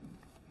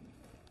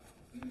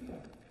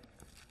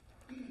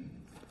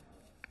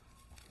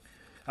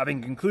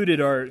Having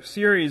concluded our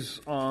series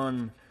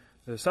on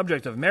the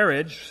subject of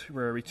marriage,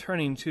 we're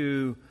returning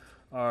to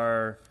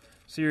our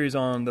series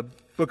on the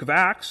book of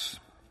Acts.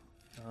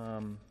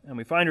 And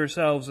we find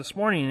ourselves this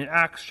morning in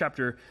Acts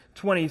chapter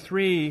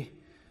 9,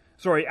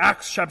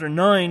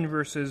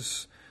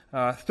 verses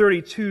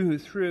 32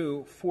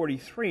 through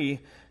 43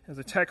 as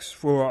a text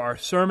for our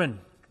sermon.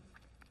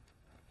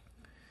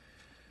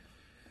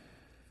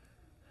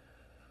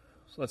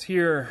 So let's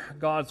hear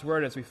God's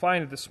word as we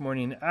find it this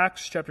morning in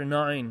Acts chapter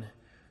 9,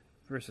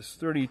 verses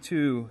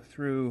 32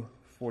 through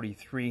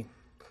 43.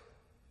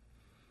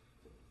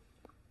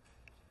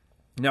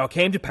 Now it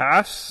came to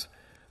pass,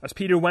 as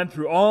Peter went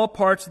through all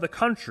parts of the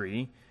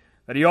country,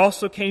 that he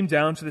also came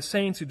down to the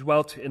saints who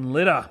dwelt in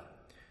Lydda.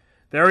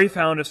 There he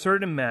found a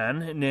certain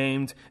man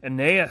named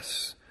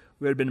Aeneas,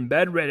 who had been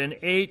bedridden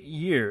 8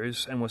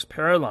 years and was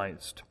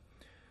paralyzed.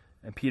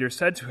 And Peter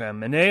said to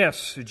him,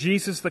 Aeneas,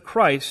 Jesus the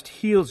Christ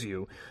heals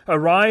you.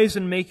 Arise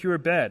and make your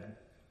bed.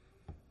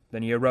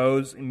 Then he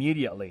arose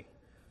immediately.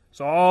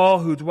 So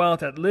all who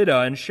dwelt at Lydda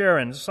and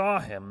Sharon saw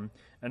him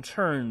and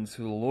turned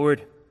to the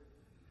Lord.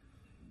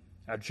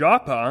 At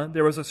Joppa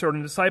there was a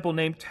certain disciple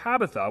named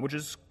Tabitha, which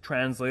is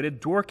translated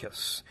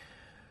Dorcas.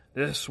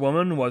 This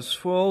woman was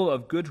full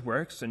of good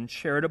works and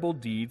charitable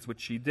deeds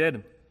which she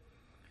did.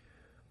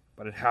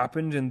 But it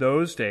happened in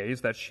those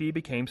days that she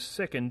became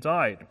sick and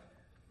died.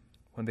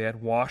 When they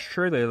had washed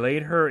her, they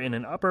laid her in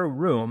an upper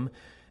room.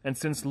 And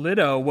since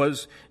Lydda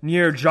was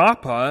near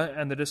Joppa,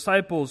 and the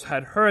disciples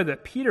had heard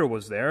that Peter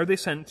was there, they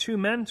sent 2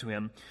 men to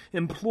him,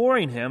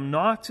 imploring him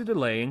not to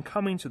delay in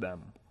coming to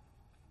them.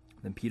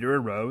 Then Peter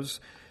arose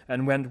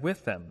and went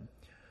with them.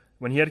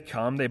 When he had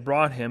come, they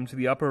brought him to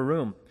the upper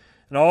room.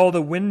 And all the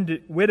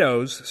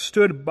widows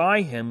stood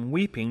by him,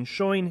 weeping,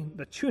 showing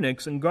the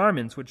tunics and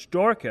garments which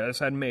Dorcas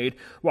had made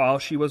while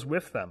she was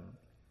with them.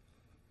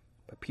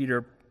 But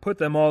Peter put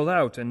them all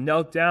out and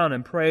knelt down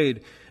and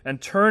prayed, and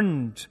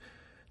turning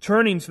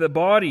to the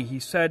body, he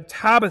said,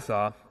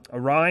 Tabitha,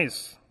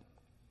 arise.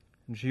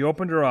 And she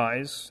opened her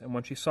eyes, and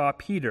when she saw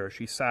Peter,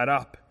 she sat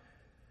up.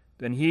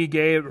 Then he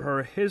gave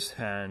her his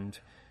hand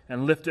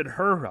and lifted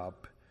her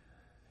up.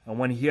 And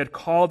when he had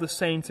called the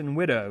saints and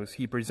widows,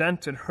 he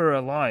presented her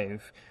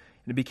alive.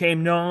 And it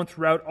became known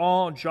throughout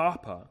all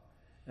Joppa,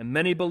 and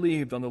many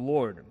believed on the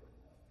Lord.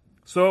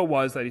 So it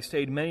was that he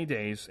stayed many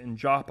days in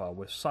Joppa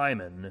with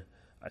Simon,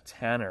 a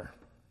tanner.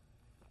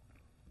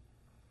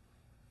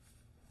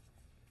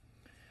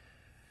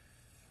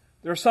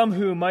 There are some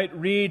who might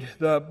read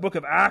the book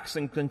of Acts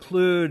and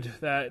conclude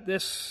that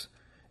this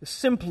is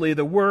simply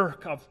the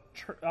work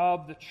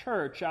of the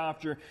church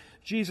after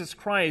Jesus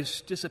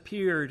Christ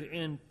disappeared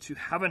into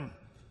heaven.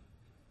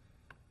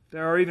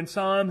 There are even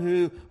some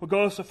who will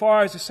go so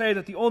far as to say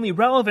that the only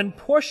relevant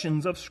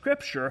portions of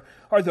Scripture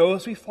are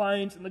those we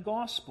find in the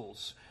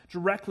Gospels,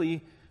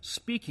 directly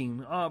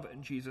speaking of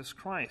Jesus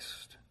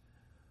Christ.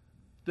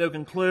 They'll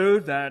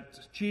conclude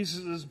that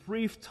Jesus'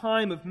 brief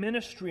time of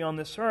ministry on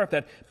this earth,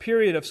 that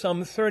period of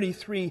some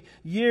 33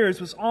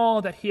 years, was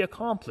all that he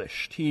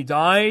accomplished. He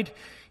died,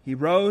 he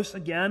rose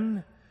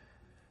again,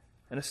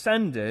 and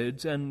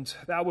ascended, and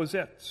that was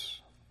it.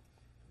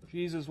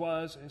 Jesus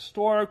was a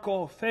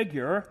historical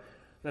figure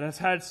that has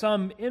had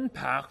some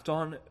impact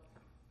on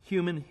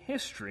human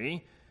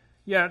history,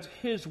 yet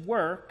his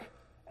work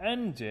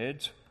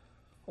ended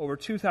over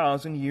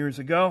 2,000 years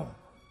ago.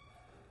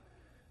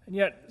 And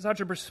yet,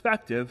 such a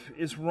perspective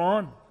is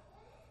wrong.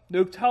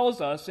 Luke tells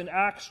us in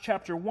Acts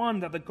chapter 1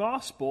 that the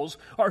Gospels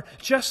are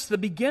just the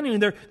beginning.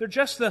 They're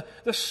just the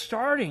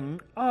starting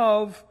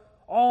of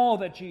all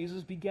that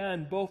Jesus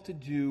began both to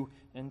do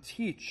and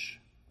teach.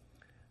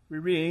 We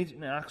read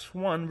in Acts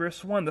 1,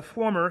 verse 1, the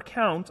former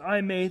account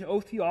I made,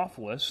 O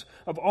Theophilus,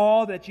 of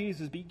all that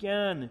Jesus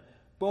began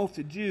both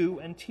to do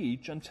and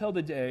teach until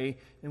the day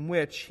in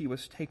which he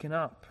was taken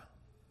up.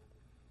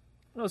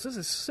 Notice, this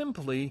is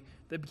simply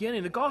the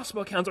beginning. The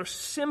gospel accounts are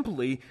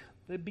simply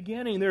the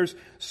beginning. There's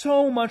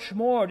so much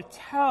more to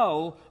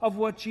tell of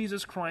what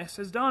Jesus Christ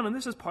has done. And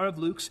this is part of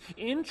Luke's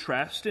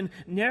interest in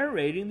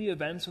narrating the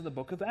events of the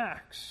book of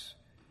Acts.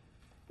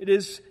 It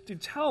is to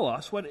tell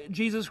us what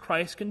Jesus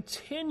Christ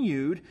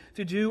continued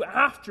to do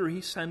after he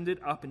ascended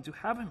up into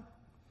heaven.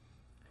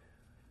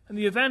 And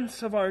the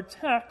events of our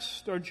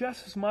text are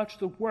just as much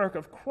the work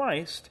of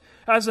Christ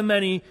as the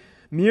many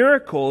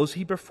miracles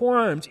he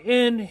performed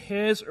in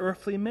his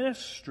earthly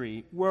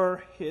ministry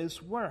were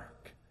his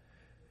work.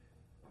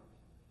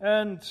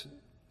 And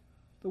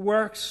the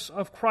works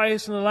of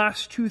Christ in the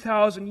last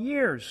 2,000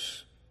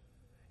 years,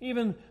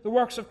 even the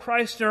works of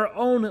Christ in our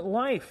own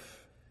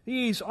life,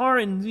 these are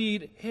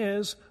indeed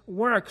his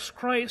works.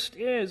 Christ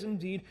is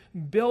indeed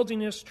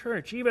building his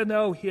church, even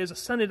though he has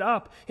ascended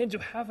up into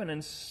heaven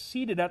and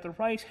seated at the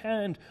right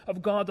hand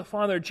of God the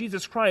Father.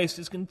 Jesus Christ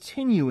is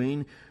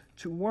continuing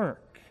to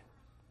work.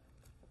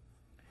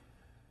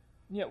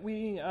 Yet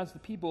we, as the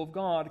people of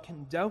God,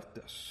 can doubt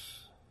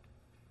this.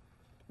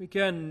 We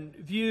can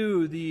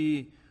view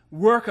the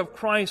work of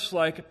Christ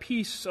like a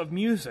piece of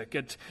music.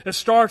 It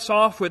starts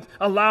off with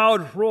a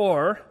loud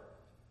roar,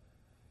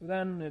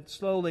 then it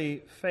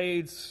slowly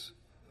fades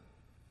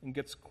and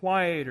gets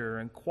quieter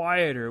and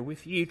quieter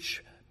with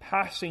each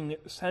passing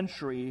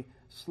century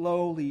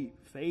slowly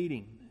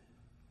fading.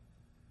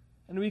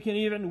 And we can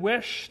even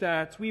wish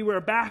that we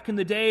were back in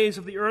the days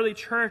of the early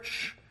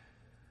church,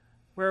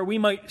 where we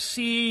might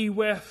see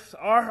with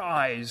our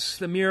eyes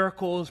the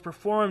miracles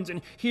performed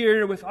and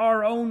hear with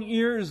our own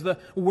ears the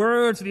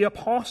words of the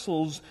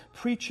apostles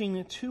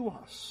preaching to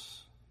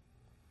us.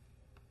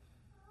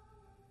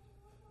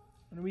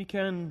 And we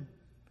can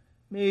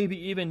maybe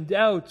even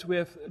doubt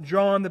with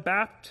John the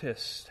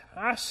Baptist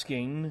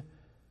asking,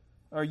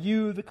 "Are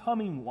you the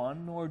coming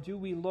one, or do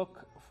we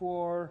look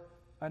for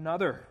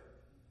another?"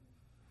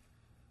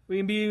 We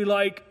can be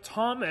like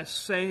Thomas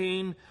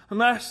saying,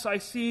 "Unless I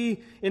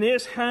see in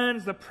his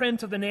hands the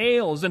print of the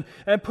nails, and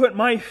put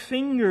my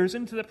fingers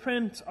into the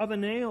print of the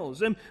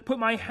nails, and put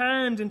my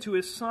hand into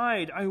his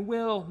side, I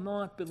will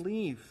not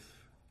believe."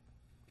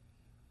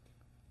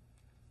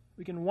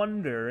 We can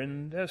wonder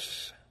in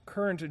this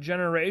current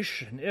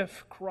generation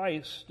if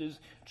Christ is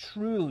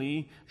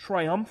truly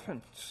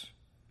triumphant.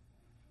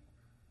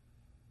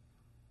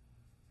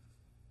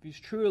 If he's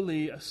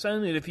truly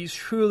ascended, if he's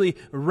truly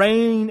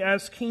reigned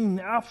as king,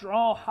 after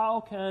all,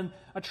 how can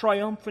a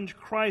triumphant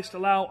Christ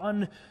allow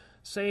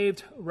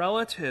unsaved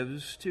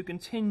relatives to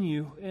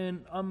continue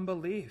in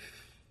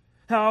unbelief?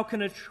 How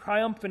can a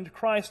triumphant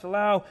Christ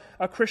allow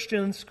a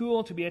Christian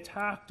school to be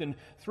attacked and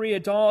 3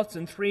 adults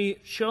and 3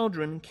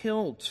 children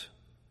killed?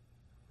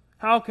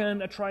 How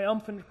can a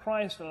triumphant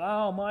Christ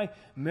allow my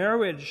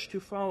marriage to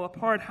fall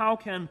apart? How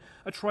can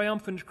a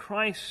triumphant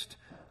Christ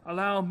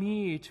allow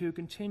me to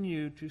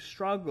continue to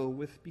struggle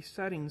with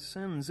besetting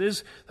sins?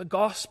 Is the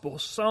gospel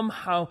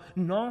somehow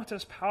not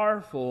as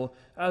powerful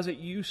as it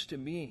used to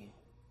be?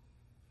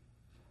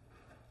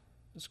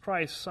 Is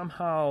Christ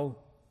somehow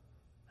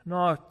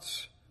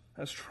not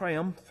as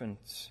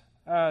triumphant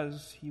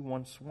as he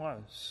once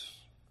was?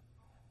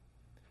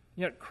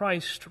 Yet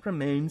Christ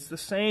remains the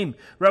same.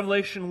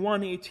 Revelation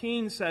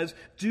 1:18 says,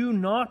 "Do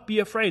not be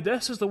afraid."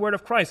 This is the word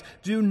of Christ.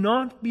 "Do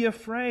not be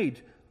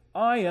afraid.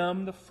 I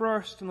am the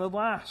first and the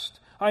last.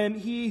 I am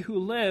he who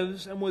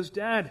lives and was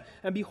dead,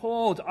 and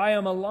behold, I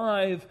am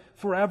alive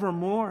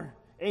forevermore.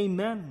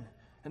 Amen.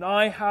 And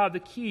I have the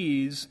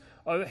keys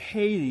of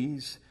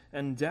Hades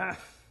and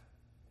death."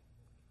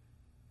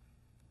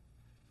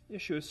 The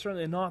issue is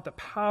certainly not the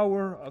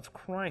power of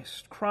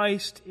Christ.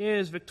 Christ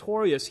is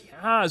victorious. He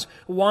has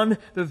won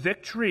the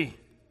victory.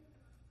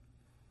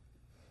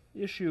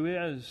 The issue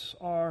is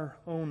our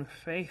own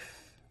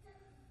faith.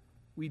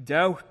 We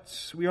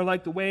doubt. We are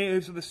like the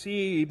waves of the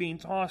sea being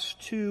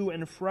tossed to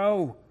and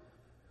fro.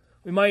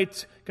 We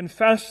might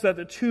confess that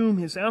the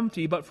tomb is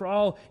empty, but for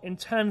all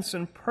intents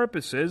and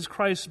purposes,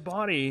 Christ's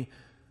body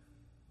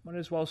might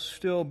as well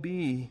still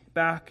be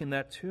back in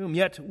that tomb.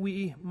 Yet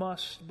we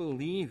must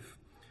believe.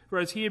 For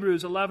as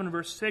Hebrews 11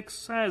 verse 6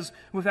 says,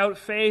 without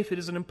faith it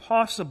is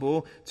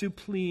impossible to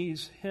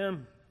please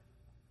Him.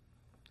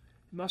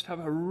 You must have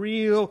a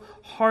real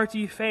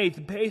hearty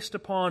faith based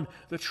upon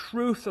the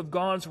truth of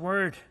God's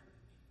Word.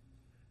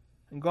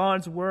 And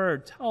God's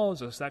Word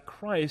tells us that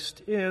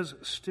Christ is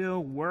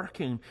still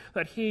working,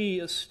 that He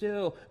is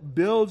still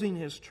building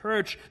His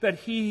church,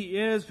 that He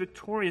is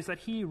victorious,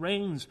 that He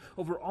reigns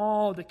over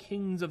all the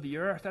kings of the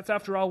earth. That's,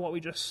 after all, what we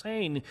just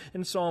sang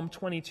in Psalm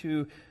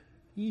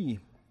 22e.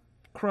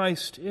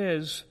 Christ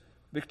is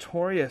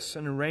victorious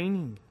and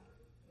reigning.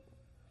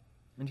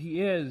 And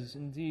He is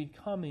indeed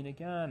coming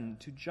again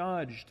to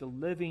judge the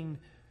living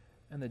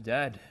and the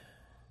dead.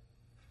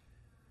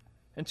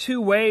 And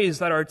 2 ways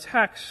that our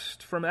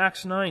text from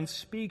Acts 9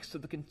 speaks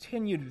of the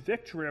continued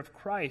victory of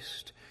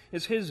Christ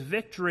is His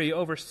victory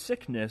over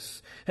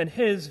sickness and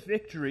His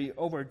victory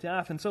over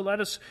death. And so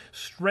let us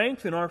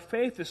strengthen our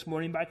faith this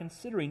morning by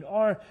considering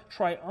our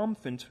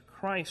triumphant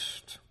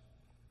Christ.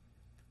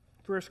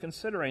 First,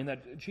 considering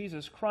that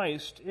Jesus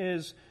Christ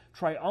is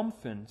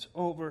triumphant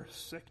over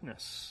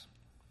sickness.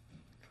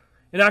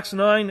 In Acts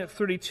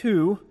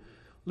 9:32,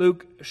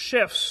 Luke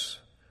shifts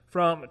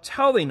from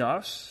telling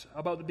us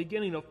about the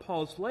beginning of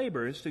Paul's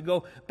labors to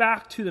go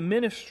back to the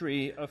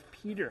ministry of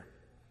Peter.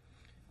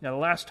 Now, the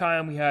last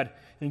time we had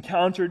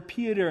encountered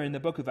Peter in the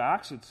book of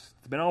Acts, it's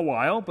been a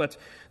while, but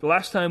the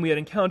last time we had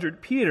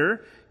encountered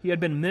Peter, he had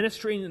been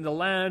ministering in the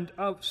land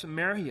of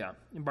Samaria,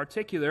 in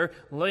particular,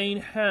 laying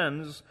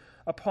hands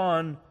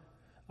upon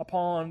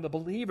the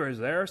believers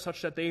there,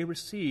 such that they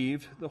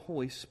received the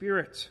Holy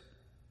Spirit.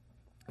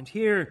 And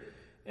here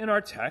in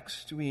our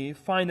text, we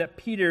find that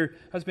Peter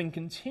has been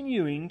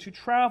continuing to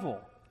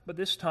travel, but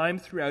this time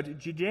throughout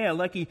Judea,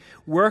 likely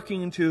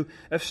working to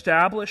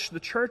establish the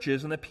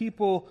churches and the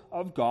people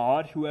of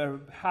God who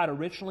had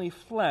originally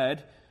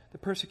fled the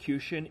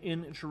persecution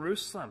in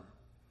Jerusalem.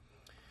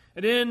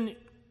 And in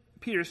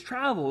Peter's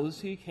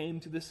travels, he came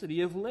to the city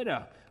of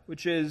Lydda,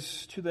 which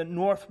is to the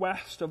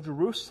northwest of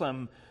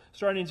Jerusalem,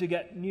 starting to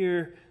get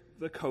near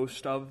the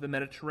coast of the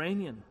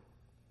Mediterranean.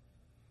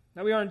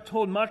 Now, we aren't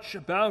told much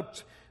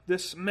about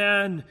this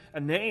man,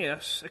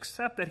 Aeneas,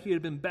 except that he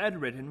had been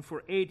bedridden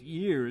for 8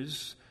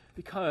 years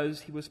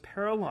because he was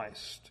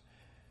paralyzed.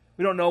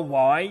 We don't know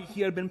why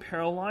he had been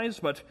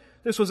paralyzed, but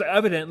this was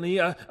evidently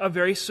a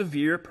very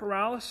severe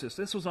paralysis.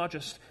 This was not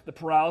just the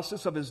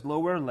paralysis of his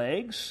lower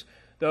legs.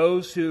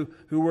 Those who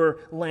were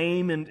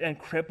lame and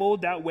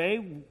crippled that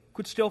way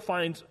could still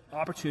find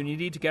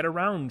opportunity to get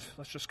around.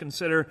 Let's just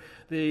consider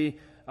the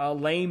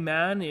lame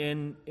man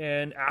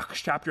in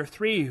Acts chapter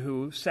 3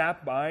 who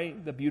sat by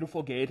the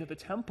beautiful gate of the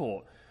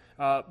temple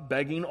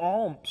begging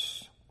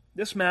alms.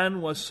 This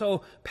man was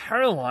so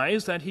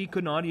paralyzed that he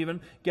could not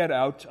even get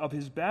out of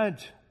his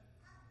bed.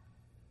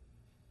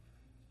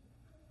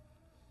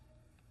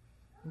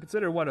 And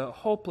consider what a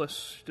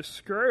hopeless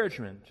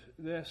discouragement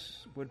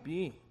this would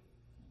be.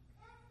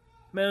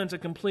 Meant a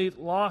complete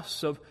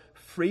loss of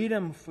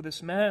freedom for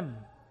this man.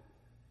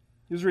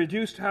 He was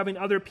reduced to having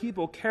other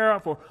people care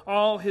for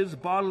all his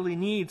bodily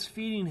needs,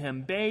 feeding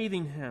him,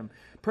 bathing him,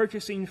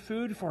 purchasing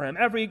food for him.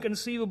 Every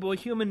conceivable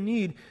human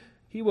need,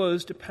 he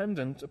was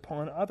dependent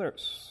upon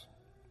others.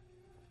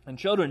 And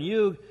children,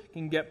 you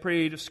can get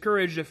pretty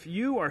discouraged if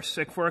you are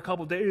sick for a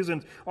couple of days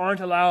and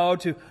aren't allowed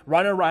to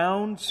run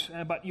around,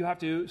 but you have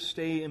to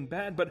stay in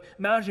bed. But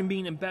imagine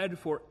being in bed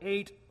for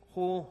 8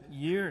 whole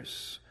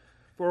years.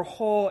 For a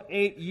whole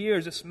 8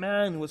 years, this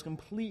man was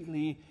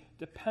completely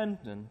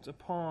dependent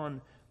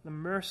upon the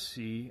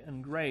mercy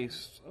and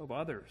grace of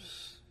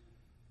others.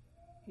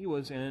 He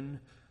was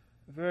in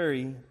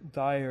very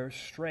dire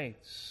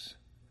straits.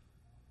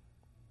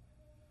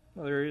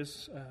 Well, there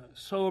is a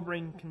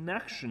sobering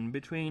connection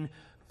between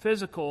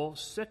physical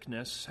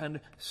sickness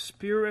and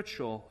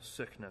spiritual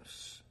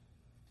sickness.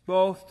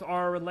 Both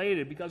are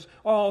related because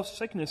all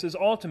sickness is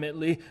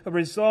ultimately a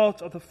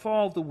result of the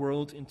fall of the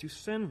world into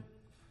sin.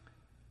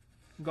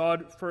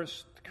 God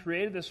first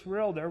created this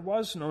world. There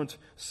was no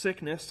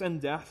sickness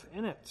and death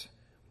in it.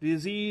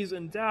 Disease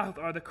and death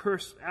are the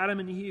curse Adam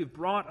and Eve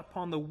brought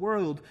upon the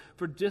world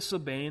for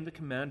disobeying the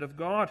command of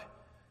God.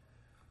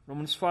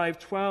 Romans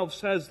 5:12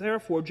 says,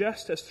 "Therefore,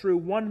 just as through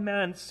one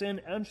man sin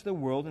entered the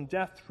world, and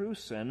death through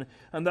sin,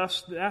 and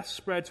thus death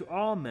spread to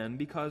all men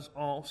because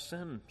all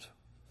sinned."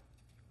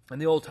 And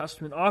the Old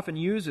Testament often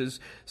uses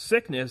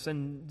sickness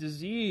and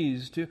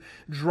disease to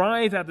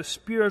drive at the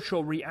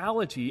spiritual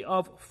reality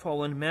of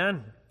fallen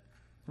men.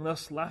 And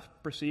thus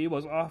leprosy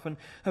was often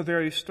a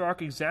very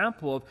stark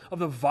example of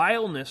the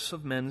vileness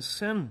of men's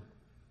sin.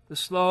 The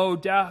slow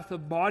death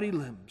of body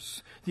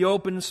limbs, the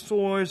open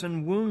sores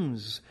and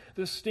wounds,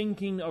 the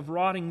stinking of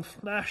rotting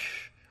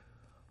flesh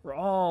were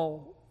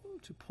all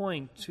to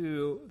point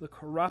to the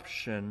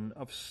corruption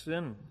of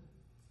sin.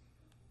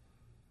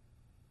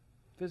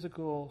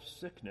 Physical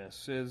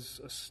sickness is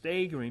a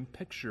staggering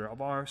picture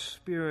of our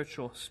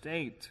spiritual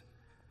state.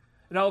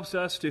 It helps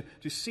us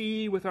to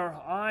see with our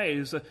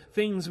eyes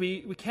things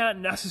we can't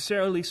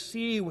necessarily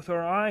see with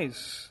our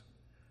eyes.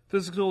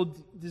 Physical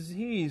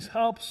disease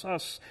helps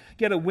us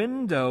get a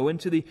window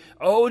into the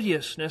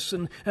odiousness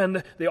and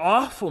the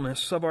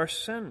awfulness of our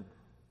sin.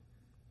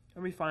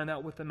 And we find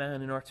that with the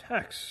man in our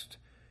text.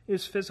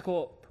 His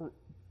physical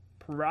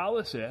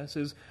paralysis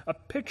is a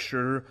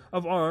picture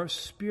of our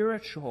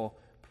spiritual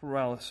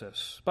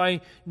paralysis. By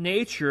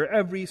nature,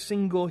 every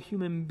single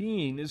human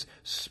being is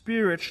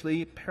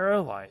spiritually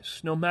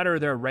paralyzed. No matter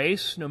their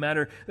race, no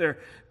matter their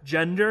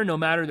gender, no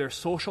matter their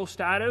social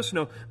status,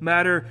 no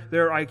matter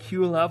their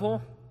IQ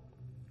level,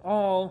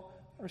 all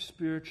are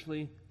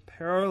spiritually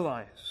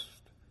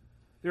paralyzed.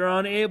 They're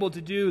unable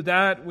to do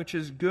that which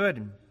is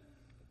good.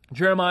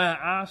 Jeremiah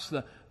asks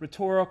the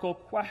rhetorical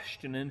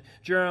question in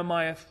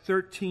Jeremiah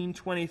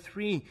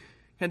 13:23,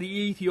 "Can the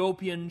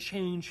Ethiopian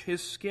change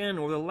his skin,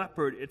 or the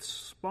leopard its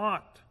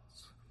spots?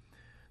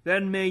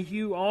 Then may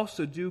you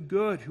also do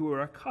good who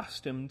are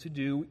accustomed to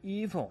do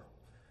evil."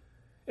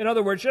 In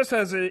other words, just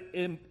as it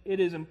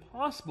is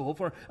impossible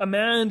for a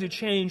man to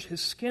change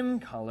his skin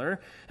color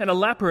and a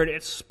leopard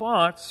its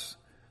spots,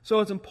 so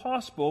it's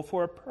impossible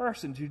for a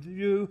person to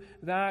do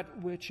that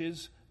which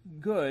is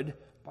good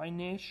by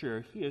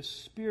nature. He is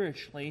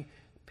spiritually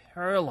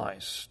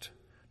paralyzed.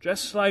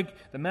 Just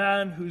like the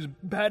man who's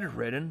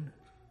bedridden,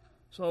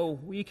 so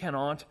we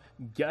cannot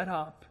get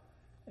up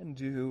and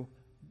do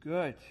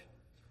good.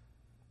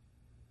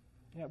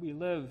 Yet we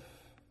live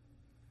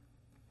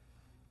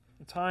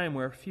a time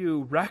where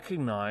few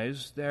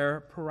recognize their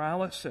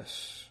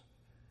paralysis.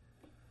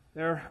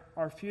 There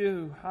are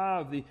few who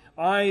have the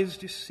eyes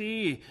to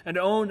see and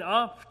own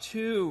up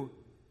to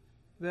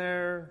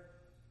their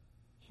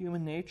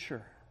human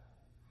nature.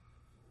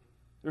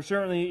 There are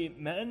certainly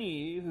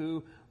many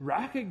who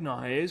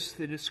recognize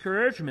the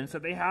discouragements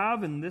that they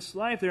have in this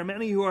life. There are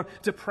many who are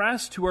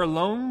depressed, who are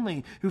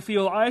lonely, who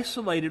feel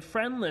isolated,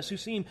 friendless, who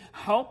seem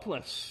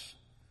helpless.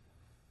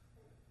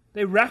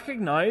 They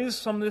recognize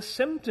some of the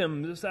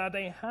symptoms that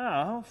they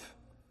have,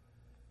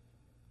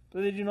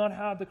 but they do not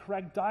have the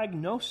correct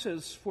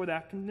diagnosis for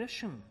that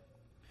condition.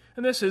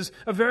 And this is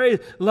a very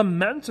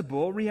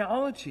lamentable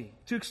reality,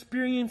 to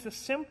experience the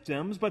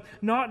symptoms but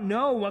not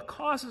know what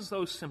causes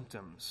those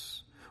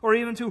symptoms, or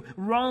even to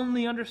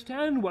wrongly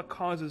understand what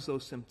causes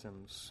those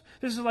symptoms.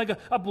 This is like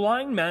a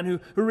blind man who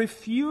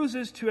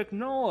refuses to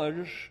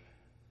acknowledge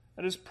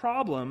that his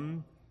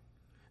problem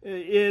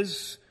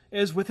is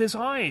is with his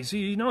eyes.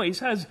 He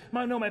says,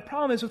 no, my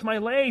problem is with my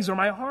legs or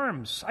my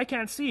arms. I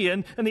can't see.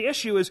 And the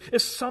issue is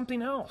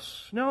something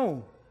else.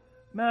 No,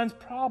 man's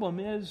problem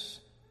is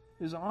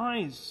his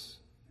eyes.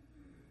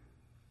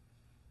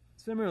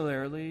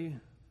 Similarly,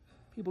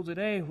 people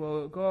today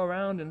will go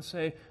around and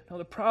say, no,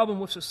 the problem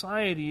with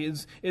society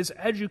is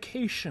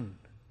education.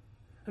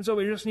 And so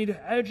we just need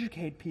to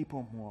educate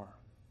people more.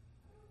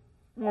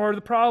 Or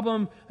the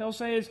problem, they'll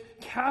say, is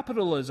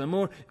capitalism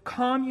or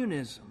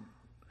communism.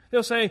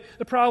 They'll say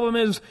the problem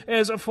is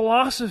a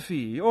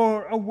philosophy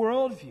or a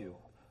worldview.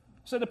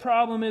 So the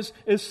problem is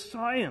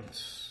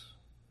science.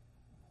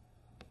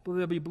 But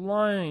they'll be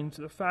blind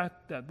to the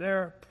fact that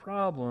their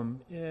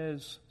problem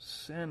is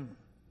sin.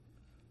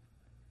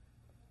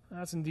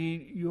 That's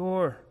indeed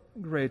your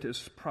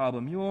greatest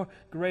problem. Your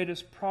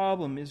greatest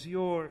problem is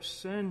your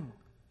sin.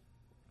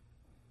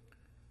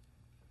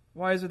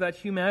 Why is it that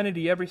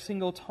humanity, every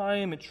single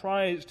time it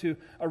tries to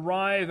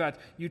arrive at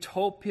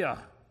utopia,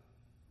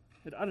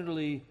 it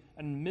utterly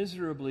and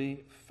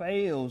miserably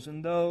fails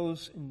in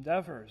those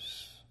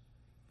endeavors?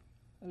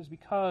 That is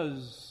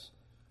because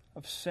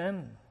of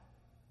sin.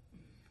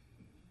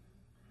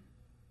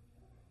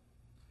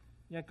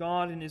 Yet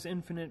God, in His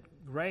infinite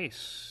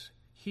grace,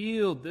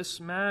 healed this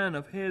man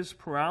of his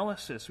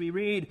paralysis. We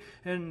read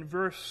in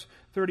verse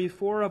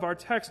 34 of our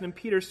text, and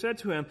Peter said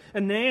to him,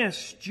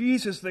 Aeneas,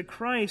 Jesus the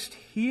Christ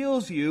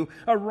heals you.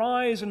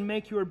 Arise and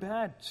make your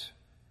bed.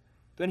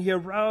 Then he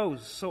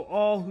arose. So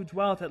all who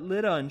dwelt at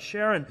Lydda and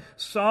Sharon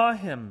saw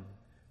him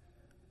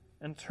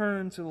and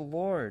turned to the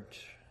Lord.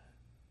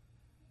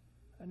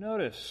 And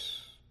notice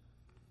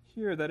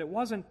here that it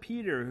wasn't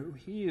Peter who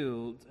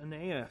healed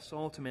Aeneas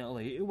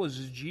ultimately. It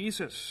was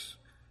Jesus.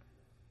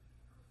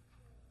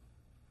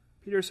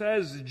 Peter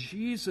says,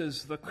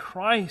 Jesus the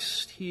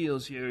Christ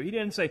heals you. He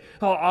didn't say,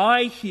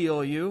 I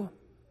heal you.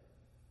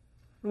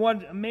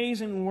 What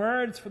amazing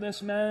words for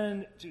this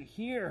man to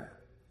hear.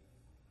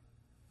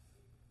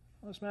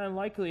 This man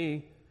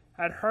likely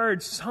had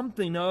heard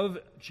something of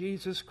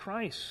Jesus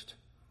Christ.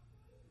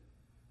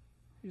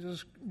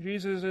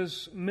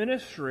 Jesus'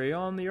 ministry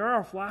on the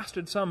earth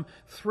lasted some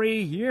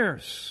 3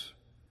 years.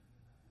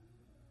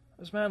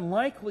 This man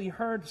likely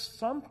heard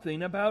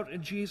something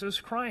about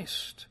Jesus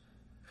Christ.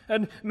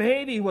 And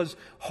maybe was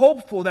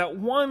hopeful that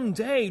one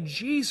day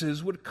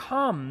Jesus would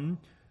come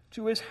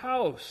to his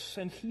house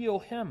and heal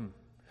him.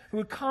 He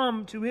would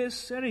come to his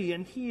city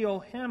and heal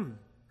him.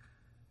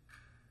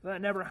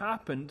 That never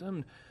happened.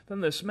 And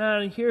then this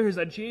man hears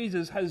that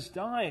Jesus has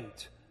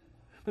died.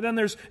 But then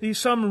there's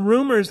some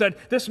rumors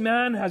that this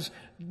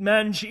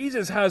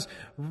Jesus has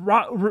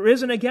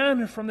risen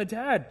again from the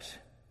dead.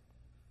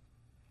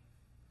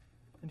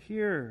 And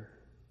here,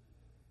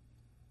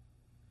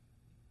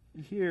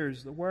 he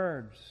hears the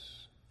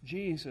words,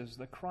 Jesus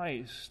the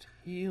Christ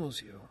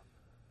heals you.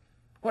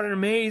 What an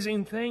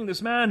amazing thing.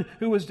 This man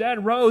who was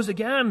dead rose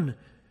again.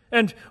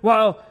 And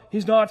while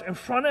he's not in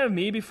front of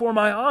me before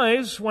my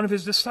eyes, one of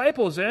his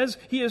disciples is,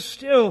 he is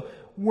still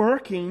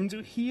working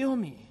to heal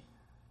me.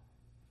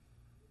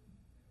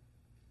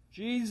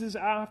 Jesus,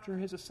 after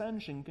his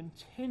ascension,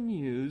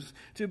 continues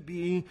to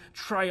be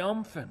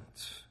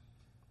triumphant.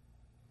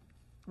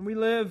 And we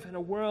live in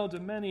a world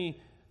of many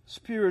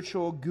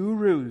spiritual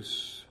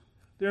gurus.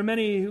 There are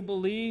many who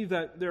believe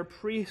that their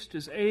priest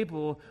is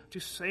able to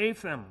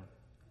save them,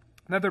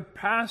 that their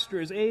pastor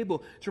is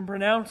able to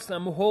pronounce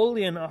them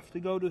holy enough to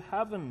go to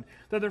heaven,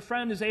 that their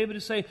friend is able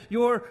to say,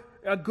 you're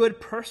a good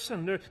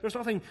person, there's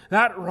nothing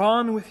that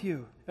wrong with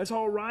you, it's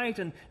all right,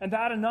 and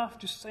that enough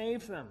to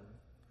save them.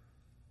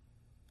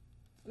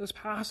 This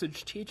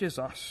passage teaches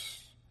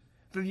us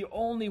that the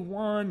only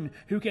one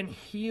who can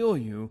heal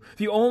you,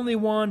 the only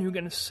one who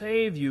can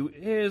save you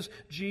is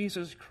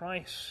Jesus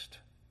Christ.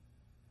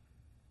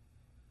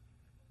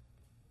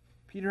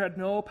 Peter had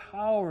no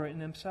power in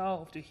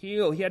himself to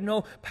heal. He had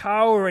no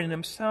power in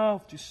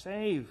himself to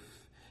save.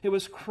 It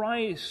was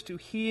Christ who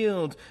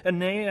healed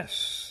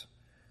Aeneas.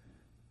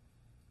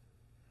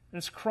 And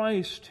it's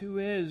Christ who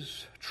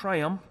is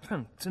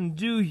triumphant. And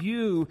do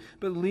you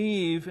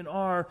believe in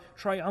our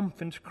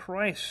triumphant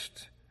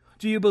Christ?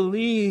 Do you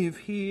believe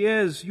He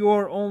is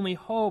your only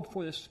hope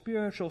for the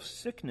spiritual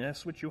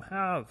sickness which you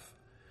have?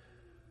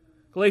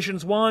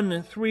 Galatians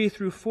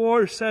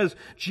 1:3-4 says,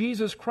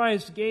 Jesus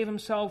Christ gave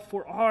Himself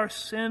for our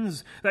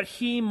sins that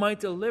He might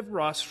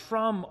deliver us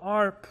from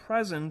our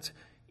present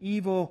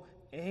evil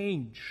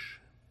age.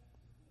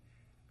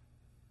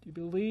 Do you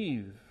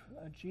believe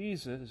that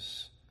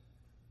Jesus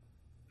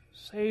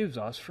saves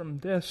us from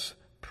this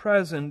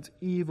present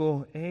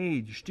evil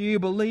age? Do you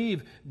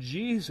believe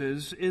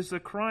Jesus is the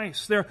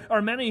Christ? There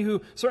are many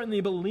who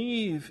certainly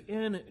believe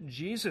in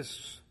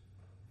Jesus.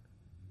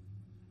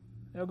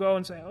 They'll go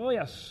and say, oh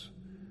yes,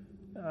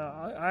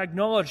 I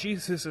acknowledge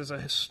Jesus as a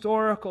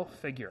historical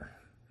figure.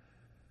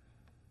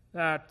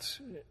 That,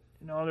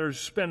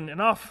 there's been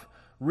enough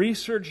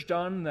research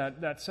done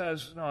that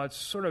says, no, it's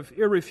sort of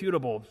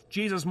irrefutable.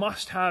 Jesus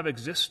must have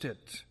existed.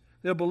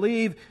 They'll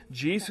believe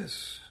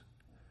Jesus.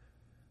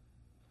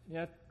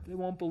 Yet They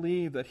won't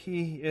believe that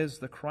he is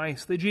the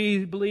Christ.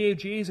 They believe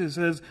Jesus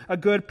is a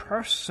good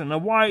person, a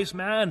wise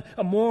man,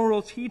 a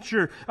moral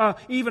teacher,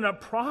 even a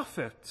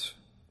prophet.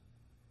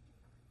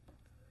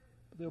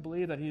 But they'll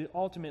believe that he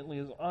ultimately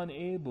is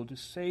unable to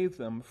save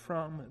them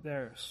from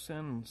their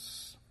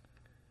sins.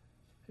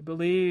 They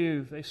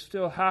believe they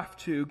still have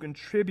to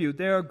contribute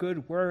their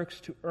good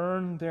works to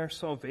earn their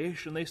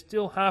salvation. They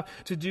still have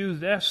to do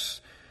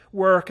this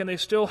work, and they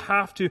still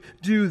have to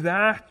do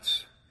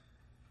that.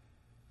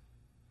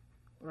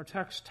 But our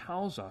text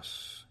tells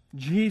us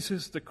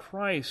Jesus the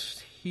Christ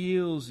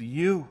heals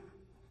you.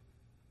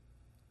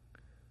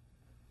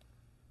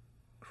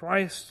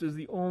 Christ is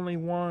the only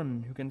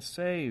one who can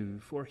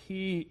save, for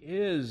he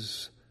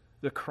is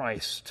the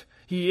Christ.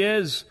 He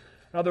is,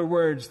 in other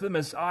words, the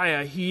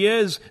Messiah. He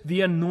is the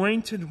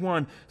anointed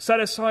one, set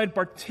aside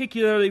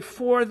particularly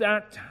for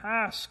that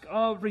task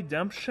of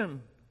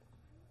redemption.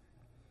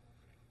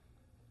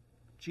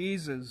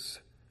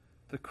 Jesus,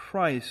 the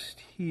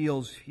Christ,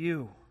 heals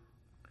you.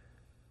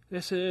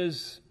 This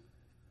is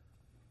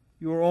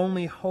your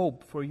only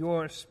hope for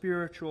your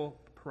spiritual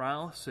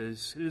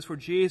paralysis. It is for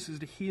Jesus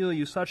to heal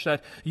you such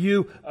that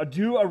you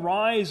do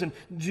arise and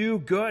do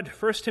good.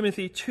 1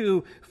 Timothy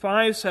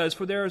 2:5 says,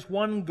 "For there is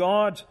one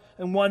God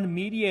and one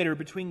mediator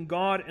between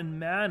God and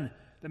man,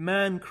 the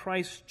man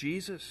Christ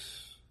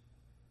Jesus."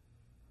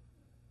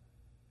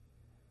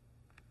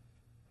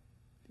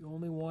 The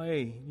only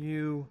way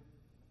you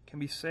can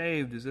be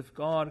saved is if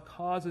God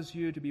causes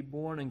you to be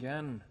born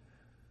again,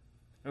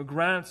 or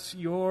grants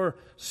your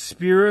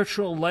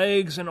spiritual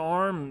legs and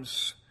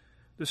arms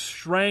the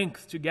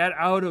strength to get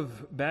out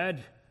of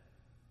bed.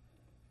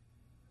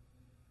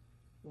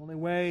 The only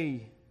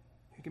way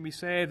you can be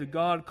saved is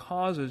God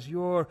causes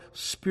your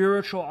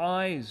spiritual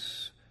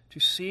eyes to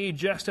see,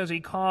 just as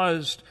he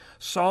caused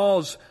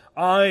Saul's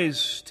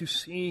eyes to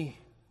see.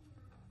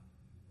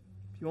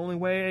 The only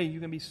way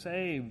you can be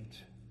saved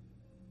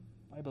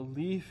by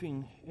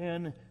believing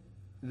in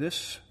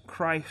this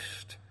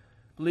Christ,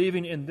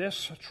 believing in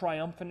this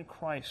triumphant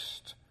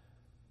Christ.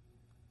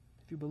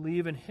 If you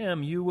believe in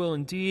him, you will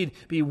indeed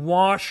be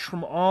washed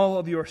from all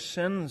of your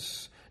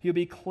sins. You'll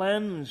be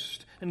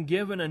cleansed and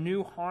given a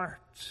new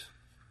heart.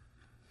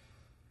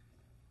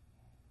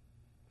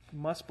 You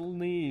must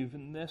believe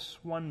in this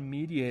one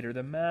mediator,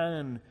 the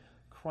man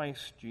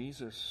Christ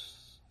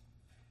Jesus.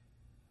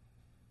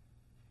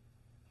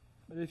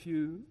 But if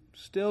you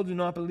still do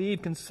not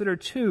believe, consider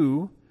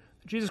too,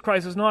 that Jesus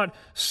Christ is not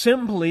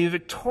simply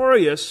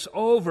victorious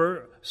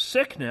over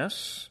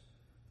sickness,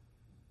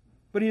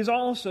 but he is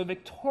also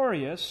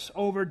victorious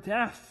over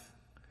death.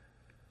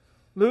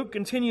 Luke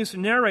continues to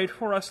narrate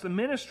for us the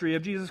ministry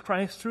of Jesus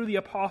Christ through the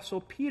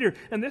Apostle Peter,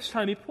 and this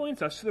time he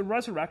points us to the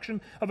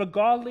resurrection of a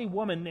godly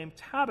woman named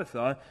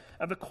Tabitha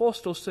at the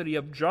coastal city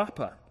of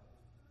Joppa.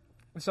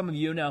 Some of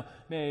you now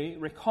may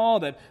recall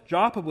that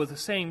Joppa was the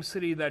same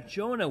city that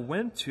Jonah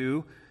went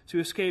to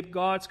escape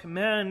God's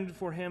command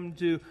for him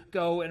to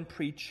go and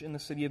preach in the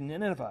city of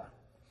Nineveh.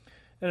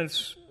 And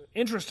it's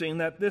interesting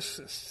that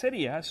this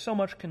city has so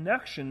much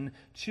connection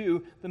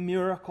to the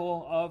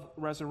miracle of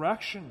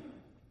resurrection.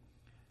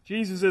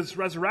 Jonah's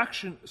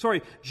resurrection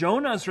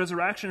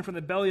from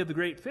the belly of the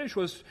great fish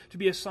was to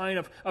be a sign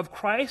of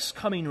Christ's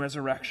coming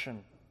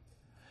resurrection.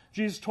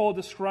 Jesus told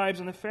the scribes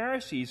and the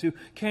Pharisees who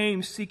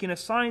came seeking a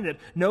sign that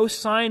no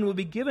sign will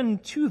be given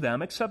to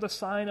them except the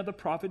sign of the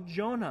prophet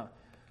Jonah.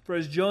 For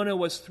as Jonah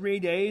was 3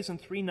 days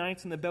and 3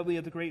 nights in the belly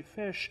of the great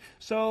fish,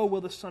 so will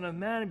the Son of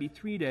Man be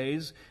 3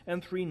 days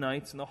and 3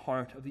 nights in the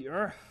heart of the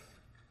earth.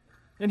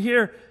 And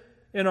here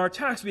in our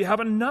text we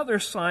have another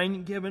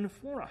sign given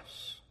for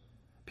us.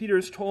 Peter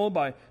is told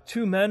by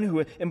 2 men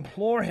who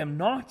implore him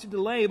not to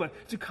delay, but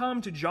to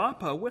come to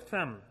Joppa with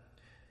them.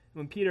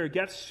 When Peter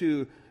gets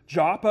to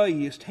Joppa,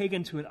 he is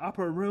taken to an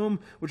upper room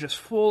which is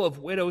full of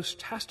widows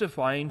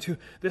testifying to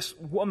this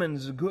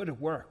woman's good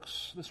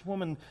works. This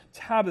woman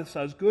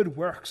Tabitha's good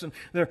works. And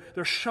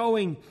they're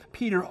showing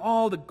Peter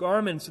all the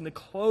garments and the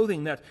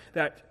clothing that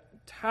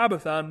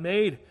Tabitha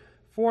made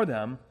for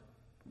them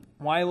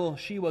while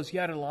she was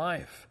yet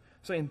alive,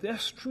 saying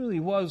this truly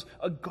was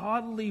a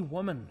godly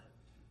woman.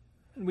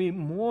 And we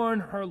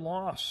mourn her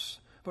loss.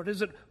 But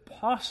is it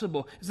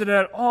possible? Is it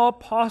at all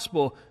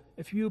possible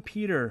if you,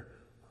 Peter,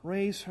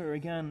 raise her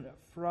again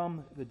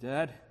from the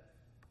dead?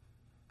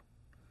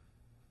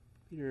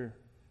 Peter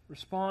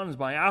responds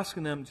by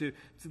asking them to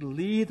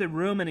leave the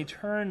room, and he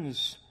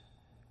turns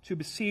to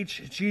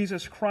beseech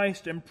Jesus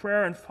Christ in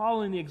prayer, and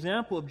following the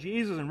example of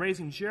Jesus in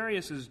raising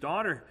Jairus'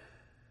 daughter,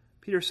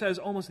 Peter says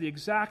almost the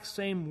exact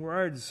same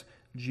words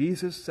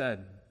Jesus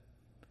said.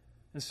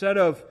 Instead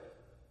of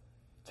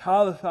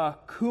Talitha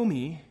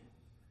Kumi,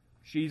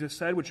 Jesus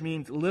said, which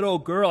means, little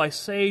girl, I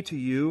say to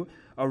you,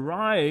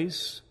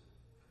 arise.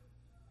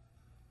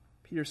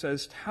 Peter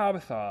says,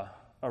 Tabitha,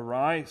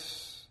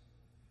 arise.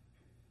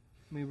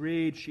 We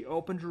read, she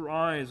opened her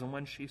eyes, and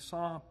when she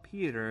saw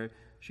Peter,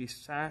 she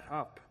sat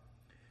up.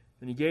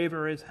 Then he gave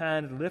her his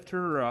hand and lifted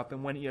her up,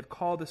 and when he had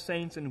called the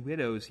saints and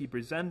widows, he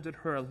presented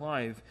her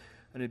alive,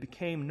 and it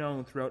became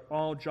known throughout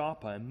all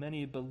Joppa, and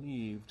many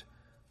believed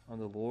on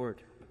the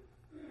Lord.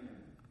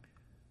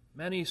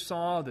 Many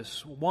saw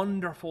this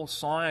wonderful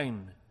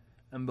sign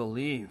and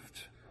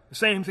believed. The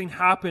same thing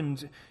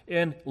happened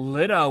in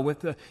Lydda with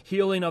the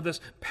healing of this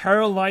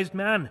paralyzed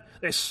man.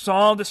 They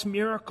saw this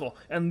miracle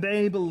and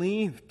they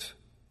believed.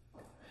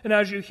 And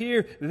as you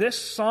hear this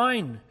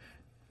sign,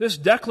 this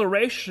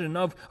declaration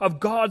of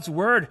God's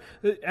word,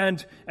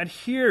 and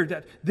hear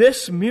that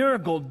this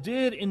miracle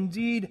did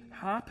indeed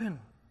happen.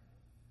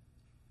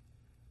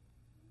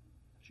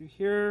 As you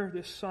hear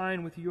this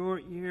sign with your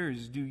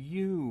ears, do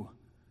you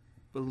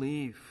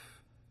believe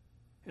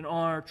in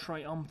our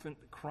triumphant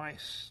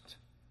Christ?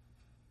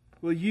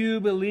 Will you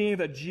believe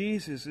that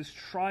Jesus is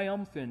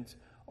triumphant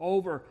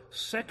over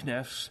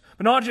sickness,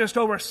 but not just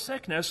over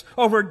sickness,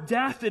 over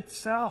death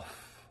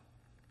itself?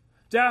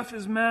 Death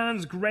is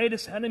man's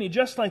greatest enemy.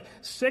 Just like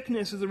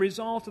sickness is the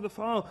result of the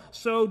fall,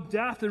 so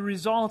death is the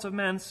result of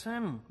man's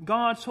sin.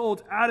 God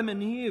told Adam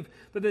and Eve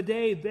that the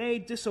day they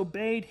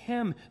disobeyed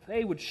Him,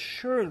 they would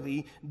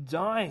surely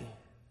die.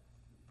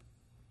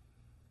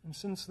 And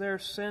since their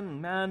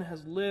sin, man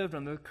has lived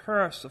under the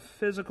curse of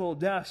physical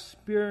death,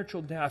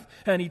 spiritual death,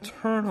 and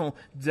eternal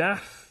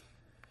death.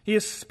 He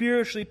is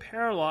spiritually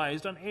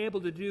paralyzed,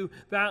 unable to do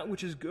that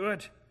which is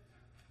good.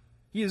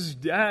 He is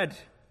dead,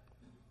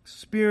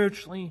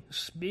 spiritually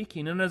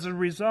speaking, and as a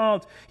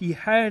result, he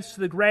heads to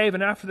the grave,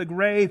 and after the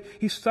grave,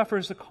 he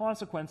suffers the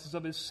consequences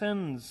of his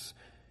sins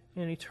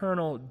in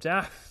eternal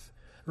death.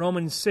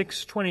 Romans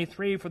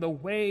 6:23, for the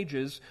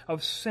wages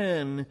of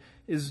sin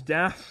is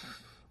death.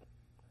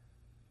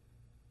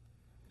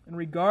 And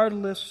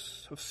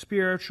regardless of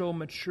spiritual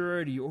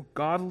maturity or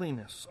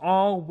godliness,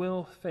 all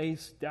will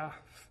face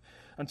death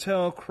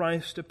until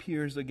Christ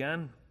appears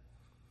again.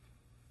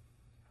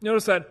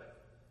 Notice that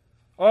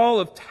all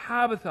of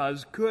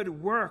Tabitha's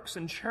good works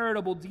and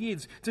charitable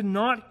deeds did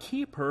not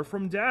keep her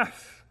from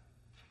death.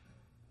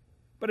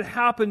 But it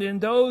happened in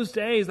those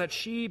days that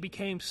she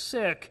became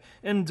sick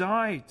and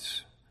died.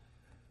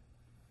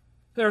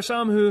 There are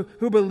some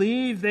who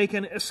believe they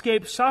can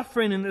escape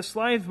suffering in this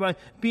life by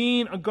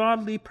being a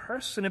godly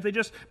person if they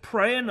just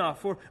pray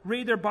enough, or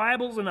read their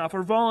Bibles enough,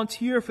 or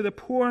volunteer for the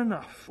poor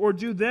enough, or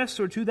do this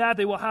or do that.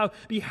 They will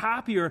be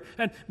happier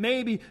and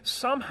maybe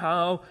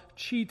somehow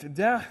cheat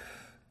death.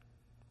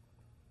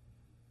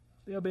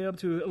 They'll be able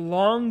to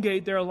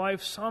elongate their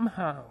life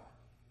somehow.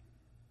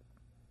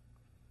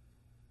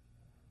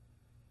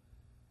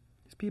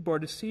 People are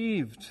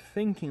deceived,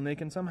 thinking they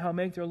can somehow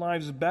make their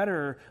lives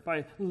better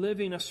by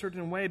living a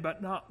certain way,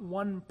 but not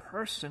one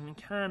person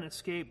can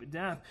escape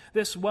death.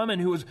 This woman,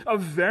 who was a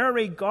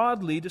very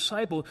godly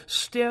disciple,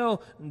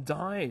 still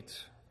died.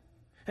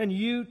 And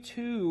you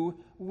too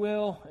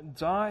will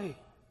die.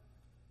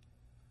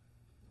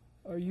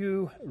 Are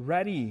you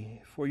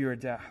ready for your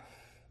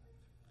death?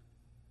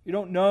 You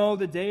don't know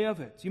the day of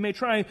it. You may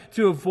try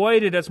to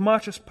avoid it as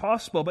much as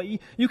possible, but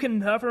you can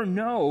never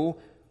know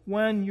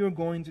when you're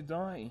going to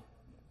die.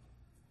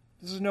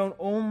 This is known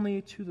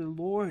only to the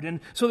Lord. And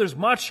so there's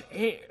much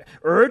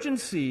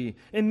urgency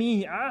in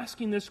me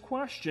asking this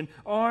question: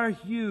 are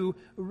you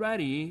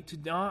ready to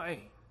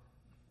die?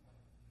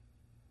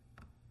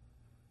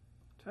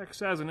 The text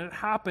says, and it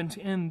happened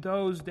in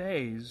those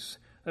days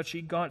that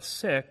she got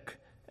sick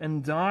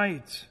and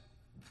died.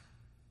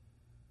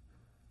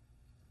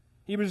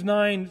 Hebrews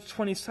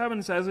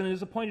 9:27 says, and it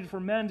is appointed for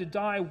men to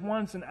die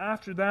once, and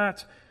after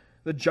that,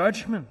 the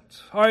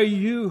judgment. Are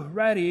you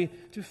ready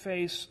to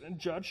face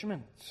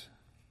judgment?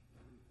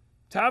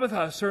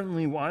 Tabitha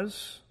certainly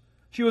was.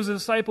 She was a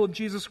disciple of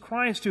Jesus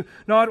Christ who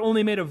not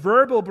only made a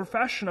verbal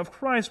profession of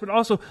Christ, but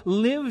also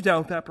lived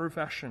out that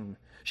profession.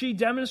 She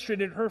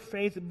demonstrated her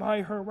faith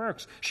by her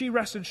works. She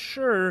rested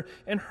sure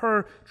in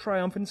her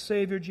triumphant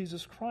Savior,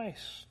 Jesus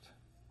Christ.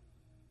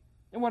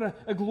 And what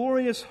a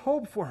glorious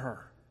hope for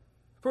her.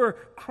 For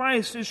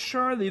Christ is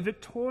surely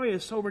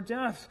victorious over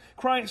death.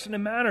 Christ, in a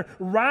manner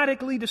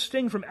radically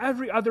distinct from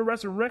every other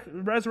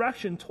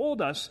resurrection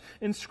told us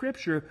in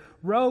Scripture,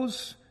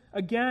 rose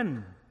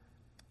again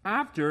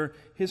after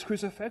his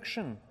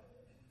crucifixion.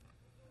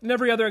 In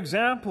every other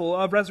example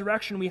of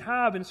resurrection we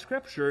have in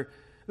Scripture,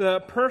 the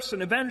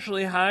person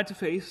eventually had to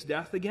face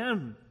death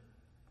again.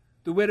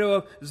 The widow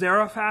of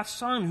Zarephath's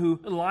son, who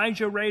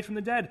Elijah raised from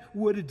the dead,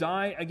 would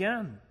die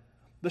again.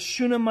 The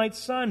Shunammite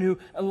son, who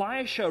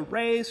Elisha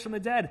raised from the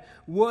dead,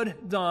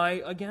 would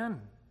die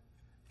again.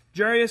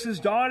 Jairus'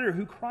 daughter,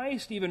 who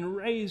Christ even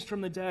raised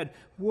from the dead,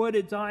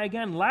 would die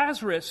again.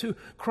 Lazarus, who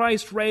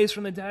Christ raised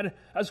from the dead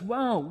as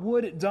well,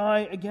 would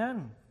die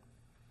again.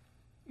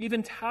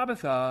 Even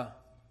Tabitha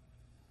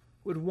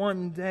would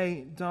one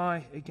day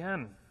die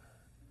again,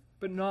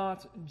 but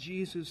not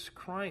Jesus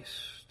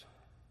Christ.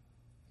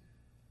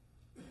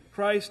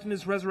 Christ in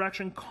his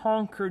resurrection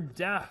conquered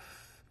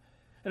death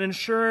and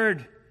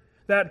ensured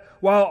that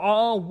while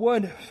all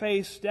would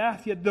face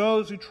death, yet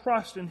those who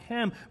trust in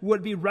him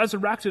would be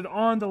resurrected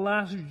on the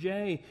last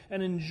day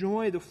and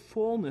enjoy the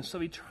fullness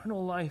of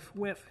eternal life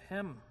with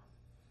him.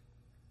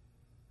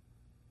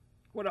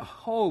 What a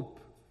hope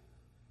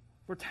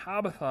for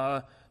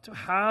Tabitha to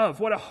have.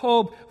 What a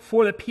hope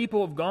for the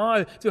people of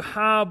God to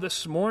have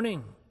this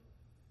morning.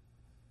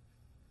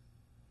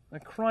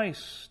 that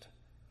Christ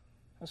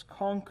has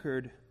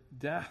conquered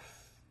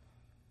death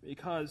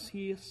because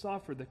he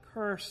suffered the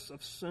curse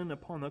of sin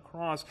upon the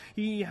cross.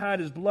 He had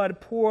his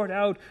blood poured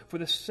out for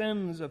the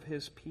sins of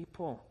his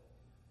people.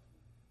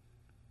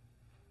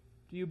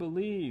 Do you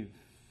believe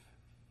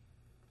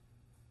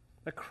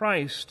that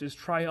Christ is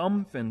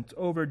triumphant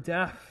over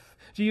death?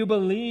 Do you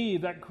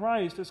believe that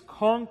Christ has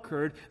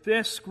conquered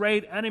this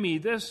great enemy,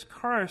 this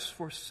curse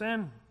for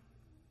sin?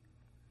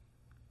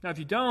 Now, if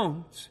you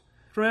don't,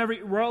 from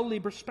every worldly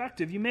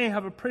perspective, you may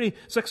have a pretty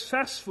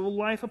successful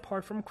life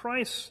apart from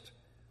Christ.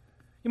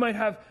 You might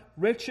have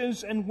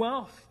riches and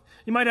wealth.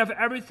 You might have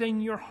everything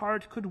your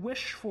heart could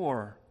wish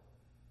for.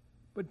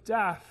 But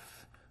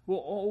death will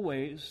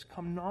always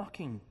come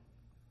knocking.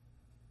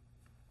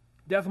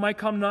 Death might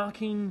come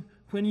knocking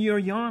when you're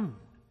young.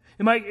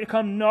 It might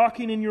come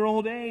knocking in your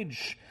old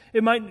age.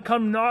 It might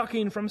come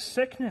knocking from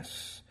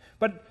sickness.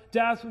 But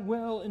death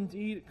will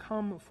indeed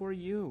come for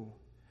you,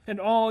 and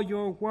all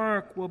your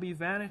work will be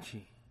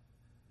vanity.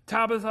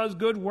 Tabitha's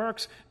good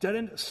works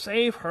didn't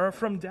save her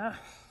from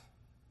death.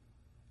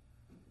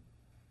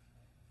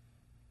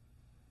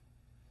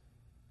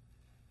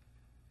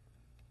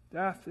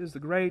 Death is the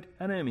great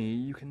enemy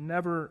you can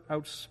never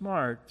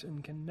outsmart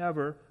and can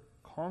never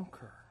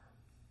conquer.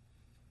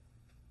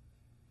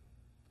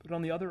 But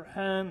on the other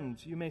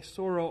hand, you may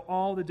sorrow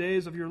all the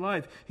days of your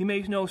life. You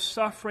may know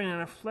suffering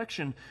and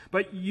affliction,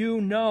 but you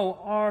know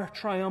our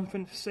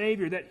triumphant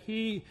Savior, that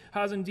He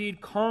has indeed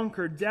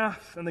conquered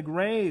death and the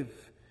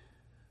grave.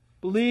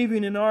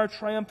 Believing in our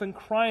triumphant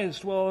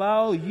Christ will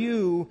allow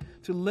you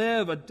to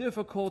live a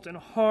difficult and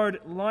hard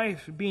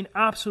life, being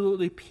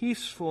absolutely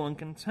peaceful and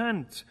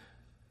content.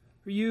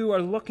 For you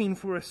are looking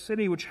for a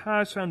city which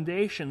has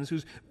foundations,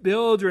 whose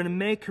builder and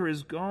maker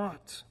is God.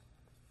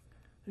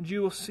 And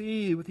you will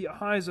see with the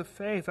eyes of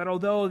faith that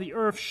although the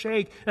earth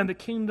shake and the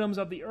kingdoms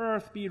of the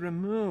earth be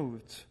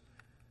removed,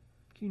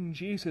 King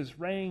Jesus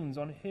reigns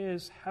on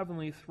His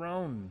heavenly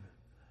throne,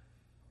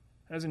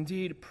 has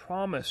indeed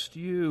promised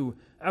you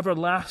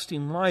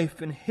everlasting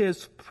life in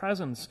His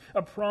presence,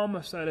 a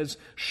promise that is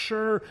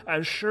sure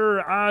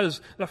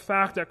as the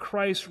fact that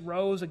Christ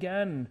rose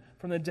again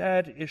from the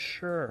dead is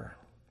sure.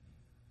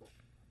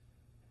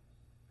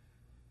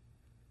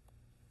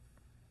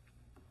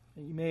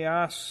 You may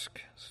ask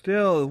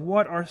still,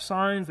 what are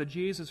signs that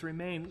Jesus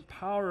remains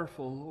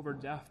powerful over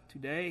death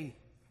today?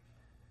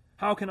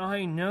 How can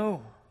I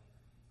know?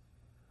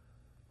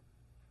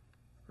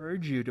 I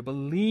urge you to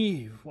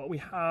believe what we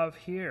have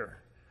here.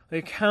 The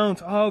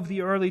account of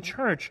the early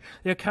church,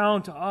 the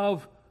account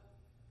of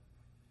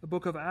the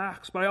book of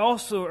Acts. But I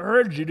also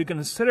urge you to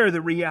consider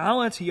the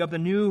reality of the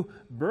new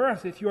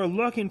birth. If you are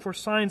looking for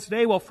signs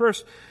today, well,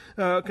 first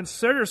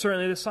consider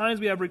certainly the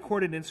signs we have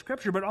recorded in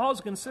Scripture, but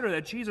also consider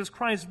that Jesus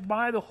Christ,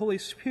 by the Holy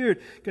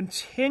Spirit,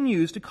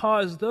 continues to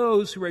cause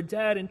those who are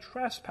dead in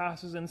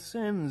trespasses and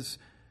sins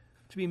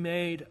to be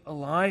made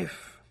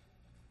alive.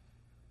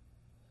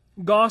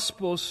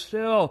 Gospel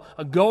still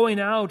going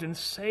out and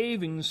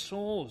saving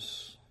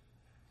souls.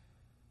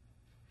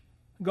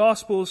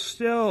 Gospel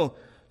still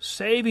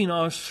saving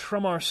us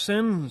from our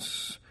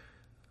sins.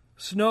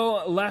 It's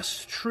no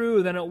less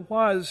true than it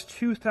was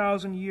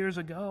 2,000 years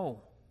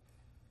ago.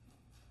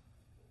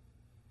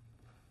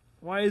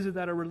 Why is it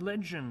that a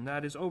religion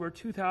that is over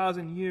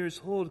 2,000 years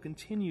old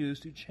continues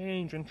to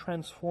change and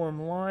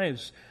transform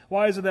lives?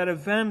 Why is it that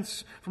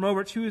events from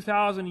over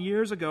 2,000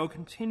 years ago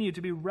continue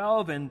to be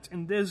relevant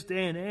in this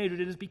day and age?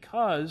 It is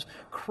because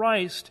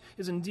Christ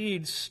is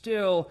indeed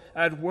still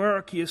at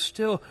work. He is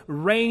still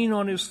reigning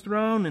on His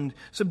throne and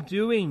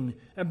subduing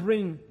and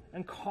bringing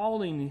and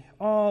calling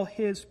all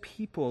His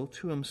people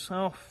to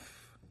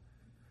Himself.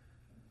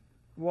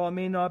 While it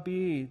may not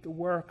be the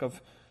work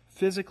of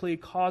physically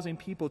causing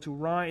people to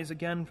rise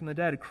again from the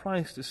dead,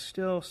 Christ is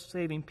still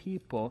saving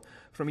people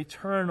from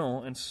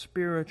eternal and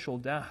spiritual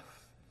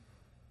death.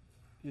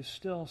 He is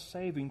still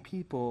saving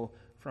people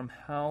from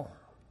hell.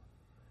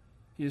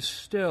 He is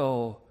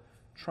still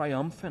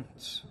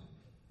triumphant.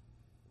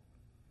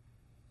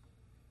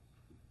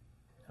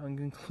 Now, in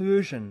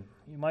conclusion,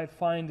 you might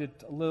find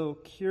it a little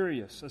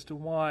curious as to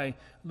why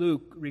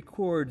Luke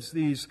records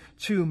these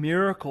two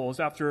miracles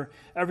after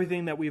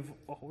everything that we've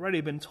already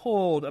been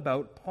told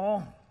about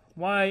Paul.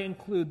 Why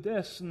include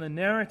this in the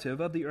narrative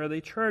of the early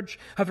church?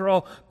 After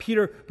all,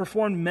 Peter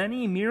performed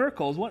many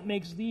miracles. What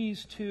makes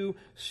these two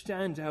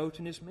stand out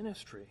in his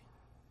ministry?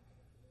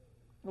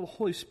 Well, the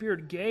Holy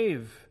Spirit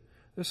gave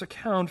this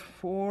account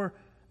for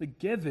the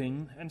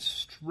giving and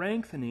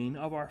strengthening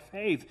of our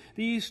faith.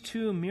 These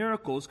two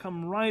miracles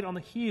come right on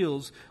the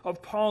heels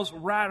of Paul's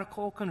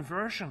radical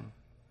conversion.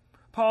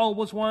 Paul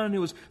was one who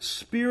was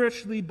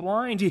spiritually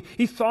blind.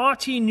 He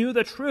thought he knew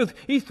the truth.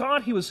 He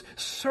thought he was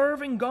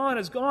serving God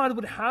as God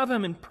would have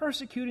him and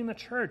persecuting the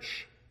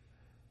church.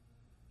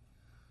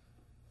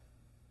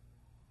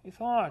 He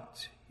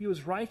thought he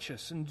was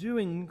righteous and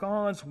doing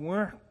God's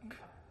work.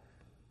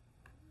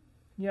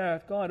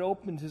 Yet God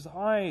opened his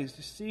eyes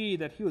to see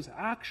that he was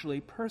actually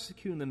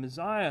persecuting the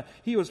Messiah.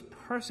 He was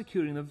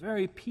persecuting the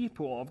very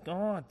people of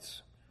God.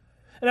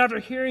 And after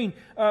hearing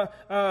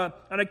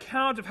an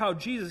account of how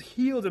Jesus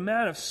healed a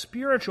man of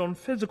spiritual and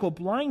physical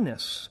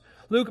blindness,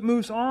 Luke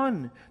moves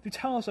on to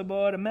tell us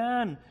about a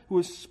man who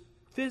was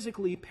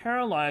physically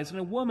paralyzed and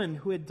a woman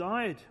who had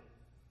died.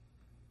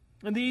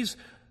 And these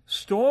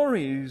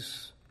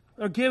stories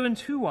are given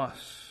to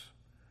us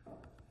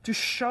to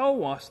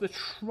show us the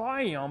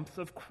triumph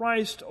of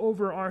Christ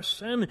over our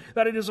sin,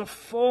 that it is a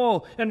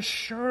full and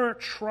sure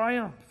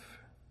triumph.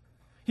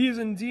 He is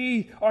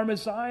indeed our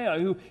Messiah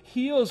who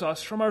heals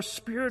us from our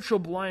spiritual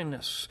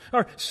blindness,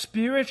 our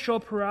spiritual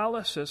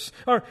paralysis,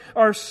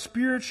 our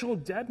spiritual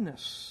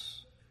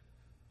deadness.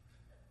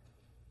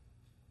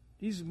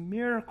 These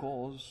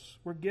miracles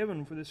were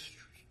given for the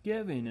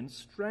giving and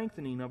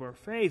strengthening of our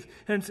faith.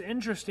 And it's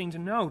interesting to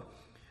note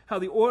how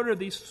the order of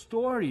these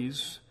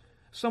stories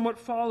somewhat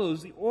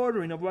follows the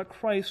ordering of what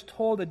Christ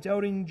told the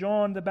doubting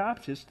John the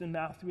Baptist in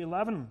Matthew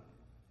 11.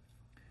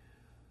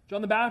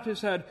 John the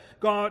Baptist had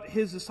got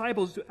his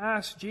disciples to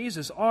ask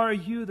Jesus, "Are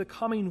you the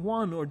coming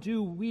one, or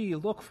do we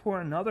look for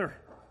another?"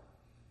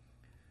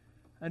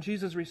 And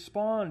Jesus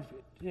responded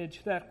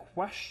to that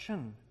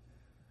question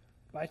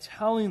by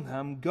telling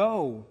them,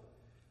 "Go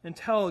and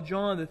tell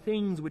John the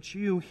things which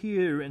you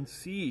hear and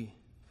see.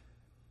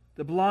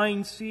 The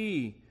blind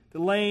see, the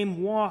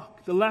lame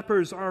walk, the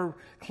lepers are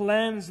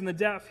cleansed, and the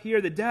deaf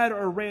hear, the dead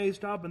are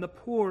raised up, and the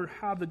poor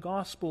have the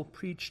gospel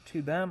preached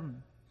to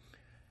them."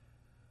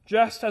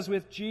 Just as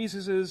with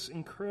Jesus'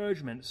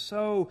 encouragement,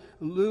 so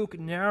Luke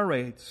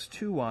narrates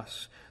to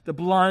us the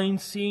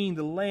blind seeing,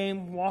 the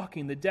lame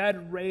walking, the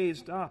dead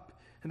raised up,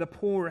 and the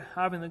poor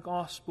having the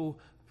gospel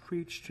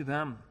preached to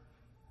them.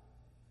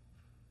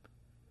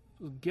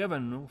 It was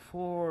given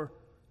for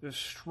the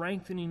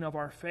strengthening of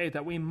our faith,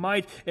 that we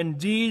might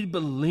indeed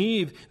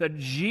believe that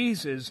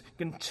Jesus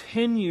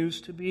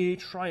continues to be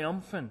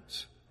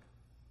triumphant.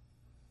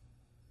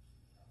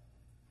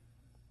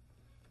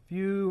 If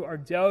you are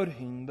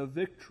doubting the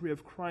victory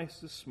of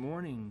Christ this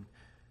morning,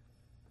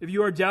 if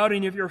you are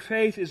doubting if your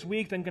faith is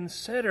weak, then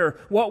consider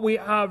what we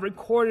have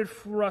recorded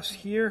for us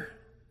here.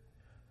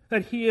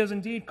 That He has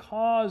indeed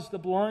caused the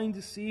blind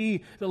to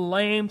see, the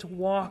lame to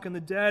walk, and the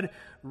dead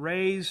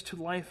raised to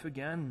life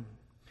again.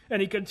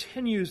 And He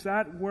continues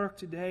that work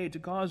today to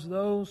cause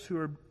those who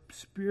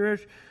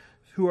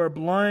are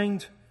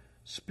blind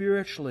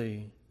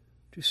spiritually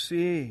to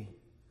see,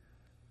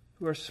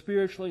 who are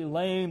spiritually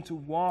lame to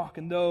walk,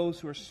 and those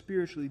who are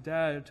spiritually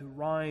dead to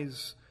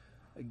rise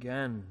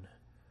again.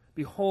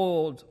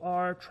 Behold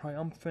our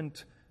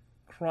triumphant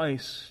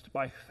Christ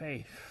by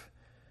faith,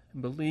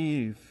 and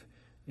believe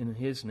in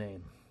His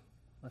name.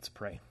 Let's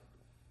pray.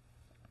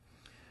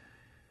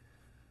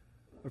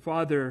 Our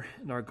Father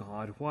and our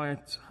God,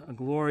 what a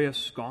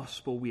glorious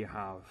gospel we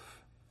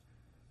have.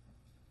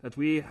 That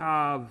we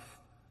have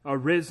a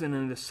risen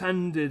and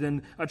ascended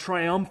and a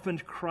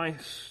triumphant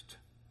Christ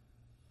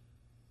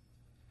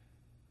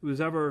who is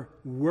ever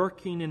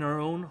working in our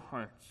own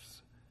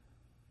hearts,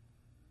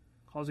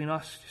 causing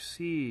us to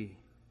see,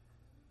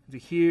 to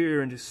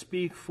hear, and to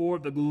speak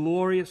forth the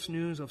glorious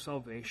news of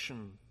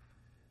salvation.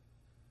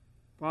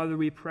 Father,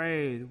 we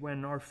pray that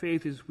when our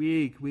faith is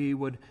weak, we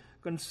would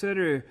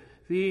consider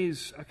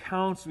these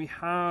accounts we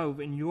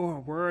have in your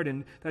word,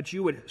 and that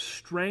you would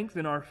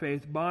strengthen our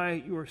faith by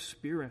your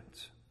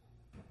Spirit.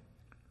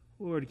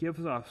 Lord,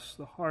 give us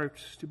the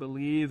hearts to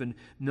believe and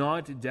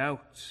not to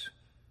doubt.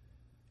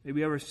 May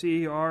we ever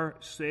see our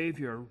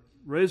Savior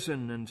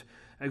risen and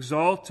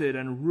exalted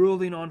and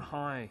ruling on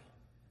high.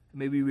 And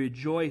may we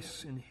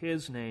rejoice in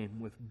His name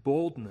with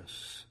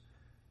boldness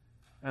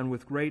and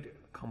with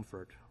great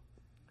comfort.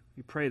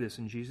 We pray this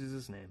in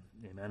Jesus' name.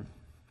 Amen.